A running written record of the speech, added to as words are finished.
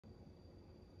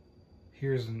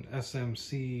Here's an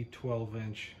SMC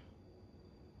 12-inch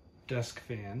desk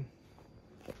fan.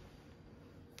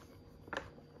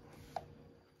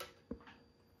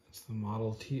 It's the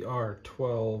model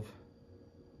TR-12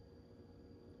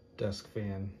 desk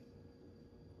fan.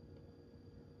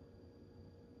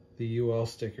 The UL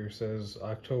sticker says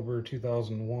October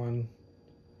 2001,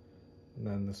 and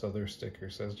then this other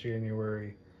sticker says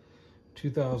January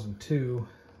 2002.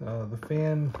 The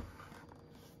fan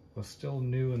was still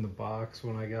new in the box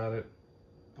when I got it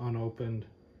unopened.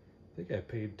 I think I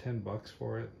paid 10 bucks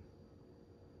for it,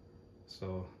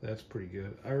 so that's pretty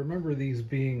good. I remember these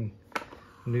being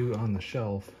new on the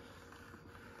shelf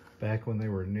back when they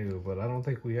were new, but I don't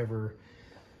think we ever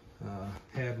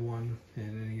had one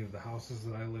in any of the houses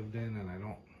that I lived in, and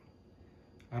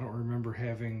I don't remember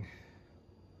having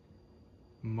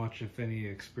much, if any,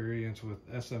 experience with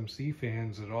SMC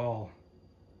fans at all.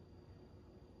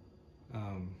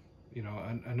 You know,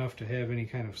 enough to have any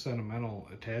kind of sentimental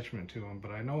attachment to them,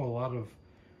 but I know a lot of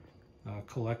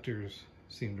collectors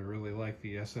seem to really like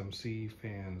the SMC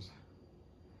fans.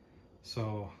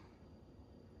 So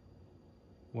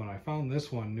when I found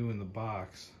this one new in the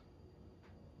box,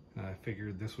 I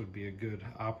figured this would be a good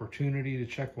opportunity to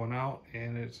check one out,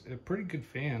 and it's a pretty good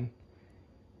fan.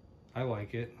 I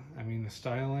like it. I mean, the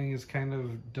styling is kind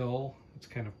of dull. It's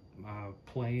kind of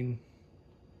plain.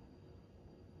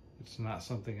 It's not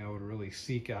something I would really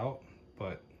seek out,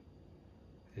 but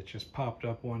it just popped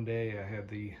up one day. I had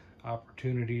the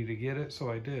opportunity to get it,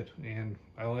 so I did, and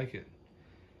I like it.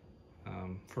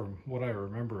 From what I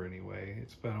remember anyway,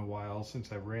 it's been a while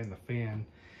since I ran the fan.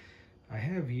 I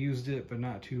have used it, but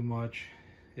not too much.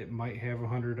 It might have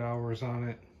 100 hours on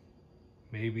it,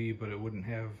 maybe, but it wouldn't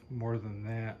have more than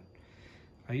that.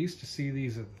 I used to see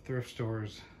these at the thrift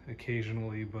stores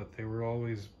occasionally, but they were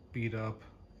always beat up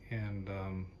and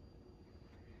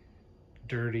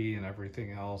dirty and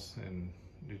everything else, and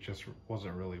it just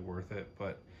wasn't really worth it.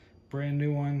 But brand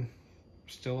new one,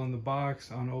 still in the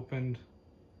box, unopened,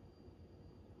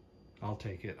 I'll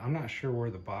take it. I'm not sure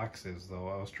where the box is though.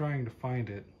 I was trying to find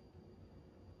it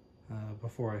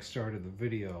before I started the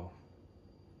video,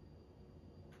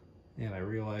 and I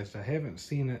realized I haven't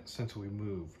seen it since we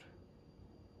moved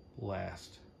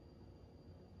last.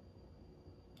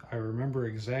 I remember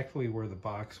exactly where the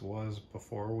box was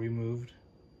before we moved,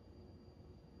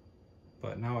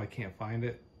 but now I can't find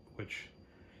it, which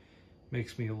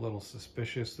makes me a little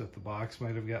suspicious that the box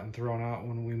might have gotten thrown out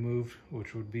when we moved,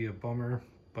 which would be a bummer.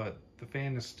 But the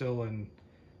fan is still in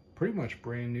pretty much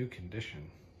brand new condition.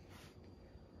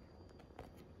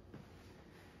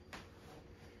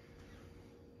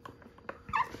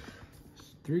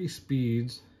 It's 3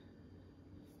 speeds.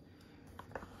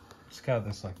 It's got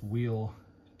this like wheel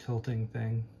tilting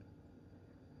thing.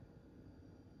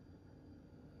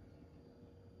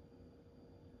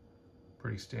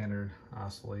 Pretty standard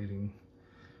oscillating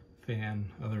fan.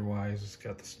 Otherwise, it's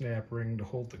got the snap ring to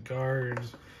hold the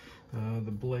guards.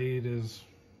 The blade is,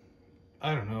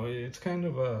 I don't know, it's kind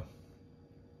of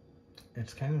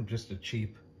just a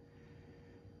cheap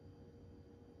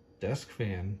desk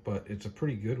fan, but it's a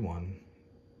pretty good one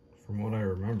from what I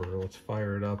remember. Let's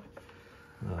fire it up.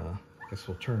 I guess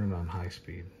we'll turn it on high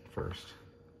speed first.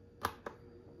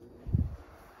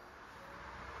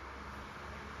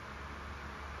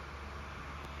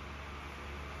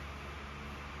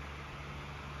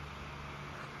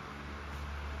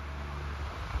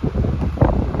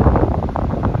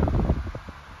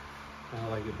 I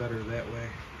like it better that way.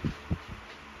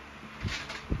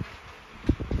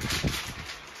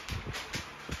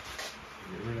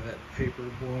 Get rid of that paper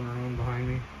blowing around behind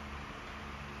me.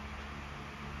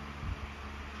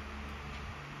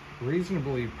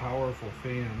 Reasonably powerful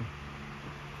fan.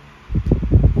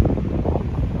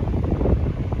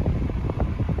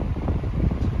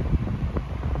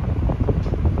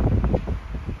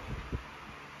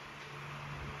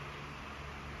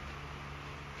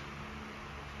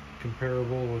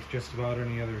 Comparable with just about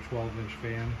any other 12-inch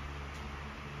fan.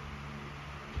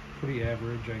 Pretty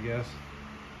average, I guess.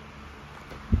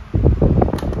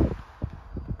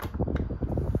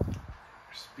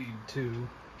 Speed 2.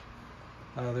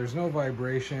 There's no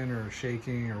vibration or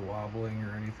shaking or wobbling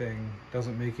or anything.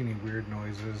 Doesn't make any weird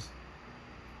noises.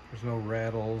 There's no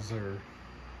rattles or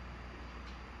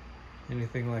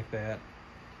anything like that.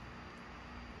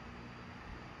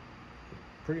 It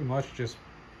pretty much just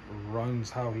runs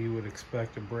how you would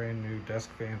expect a brand new desk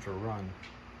fan to run.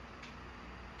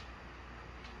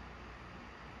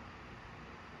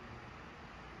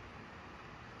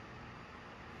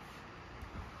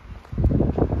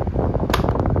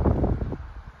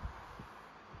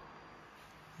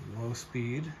 Low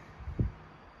speed.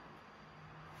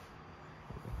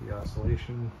 the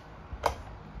oscillation.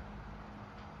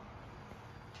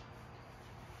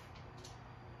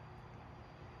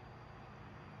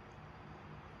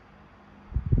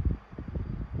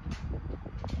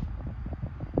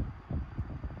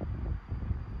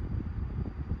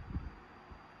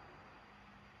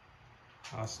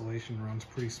 Oscillation runs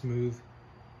pretty smooth.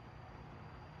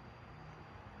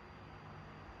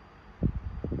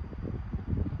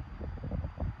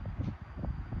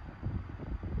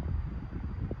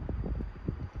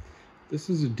 This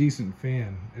is a decent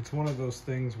fan. It's one of those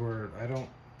things where I don't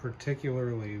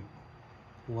particularly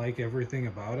like everything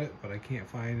about it, but I can't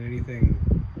find anything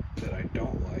that I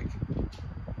don't like.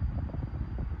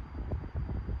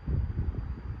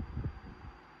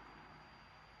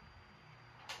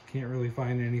 Can't really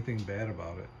find anything bad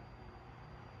about it.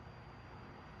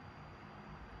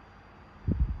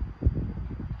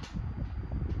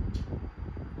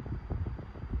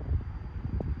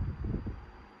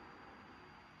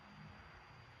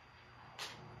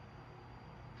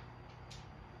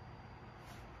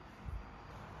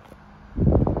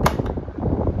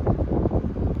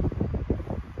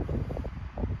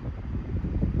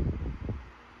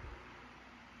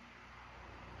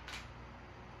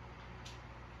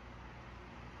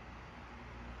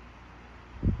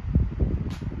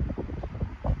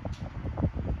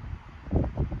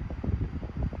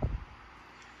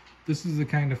 This is the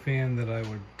kind of fan that I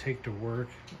would take to work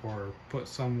or put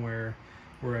somewhere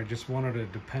where I just wanted a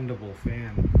dependable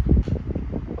fan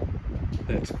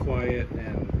that's quiet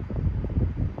and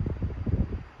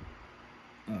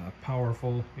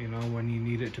powerful, you know, when you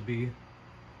need it to be.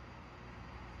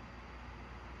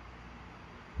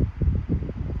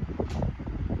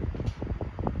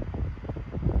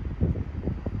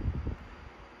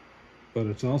 But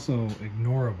it's also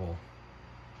ignorable.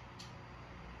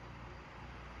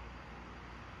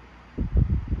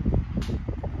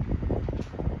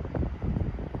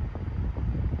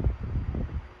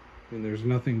 And there's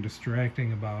nothing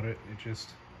distracting about it. It just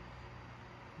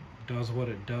does what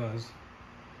it does.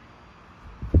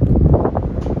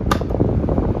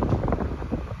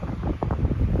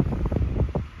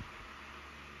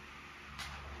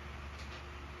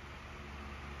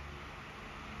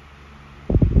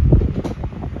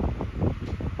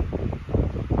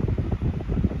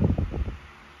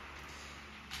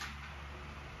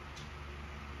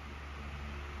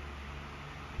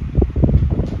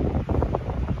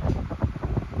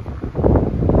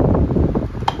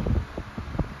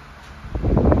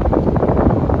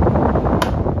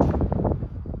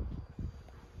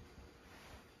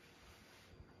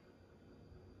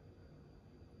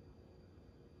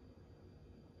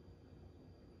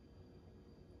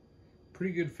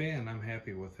 Pretty good fan. I'm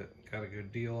happy with it. Got a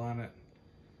good deal on it.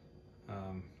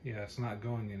 Yeah, it's not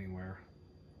going anywhere.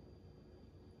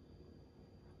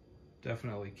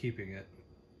 Definitely keeping it.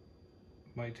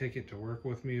 Might take it to work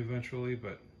with me eventually,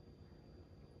 but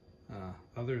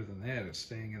other than that, it's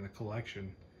staying in the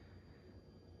collection.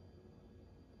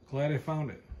 Glad I found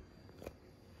it.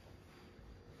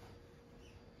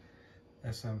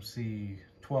 SMC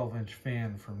 12-inch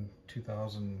fan from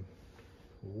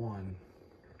 2001,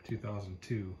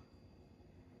 2002.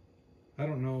 I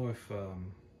don't know if,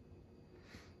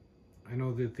 I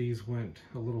know that these went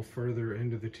a little further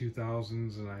into the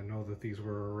 2000s, and I know that these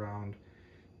were around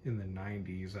in the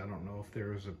 90s. I don't know if there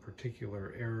was a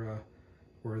particular era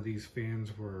where these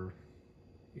fans were,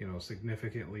 you know,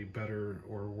 significantly better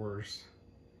or worse.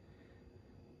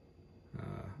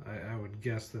 I would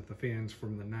guess that the fans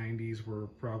from the 90s were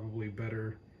probably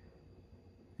better,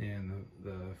 and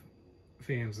the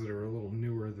fans that are a little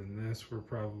newer than this were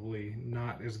probably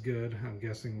not as good, I'm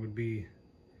guessing would be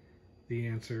the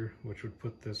answer, which would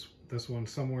put this one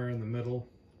somewhere in the middle.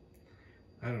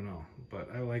 I don't know, but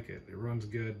I like it. It runs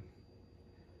good.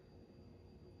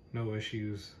 No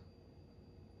issues.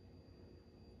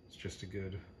 It's just a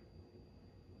good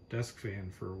desk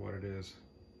fan for what it is.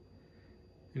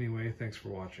 Anyway, thanks for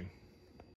watching.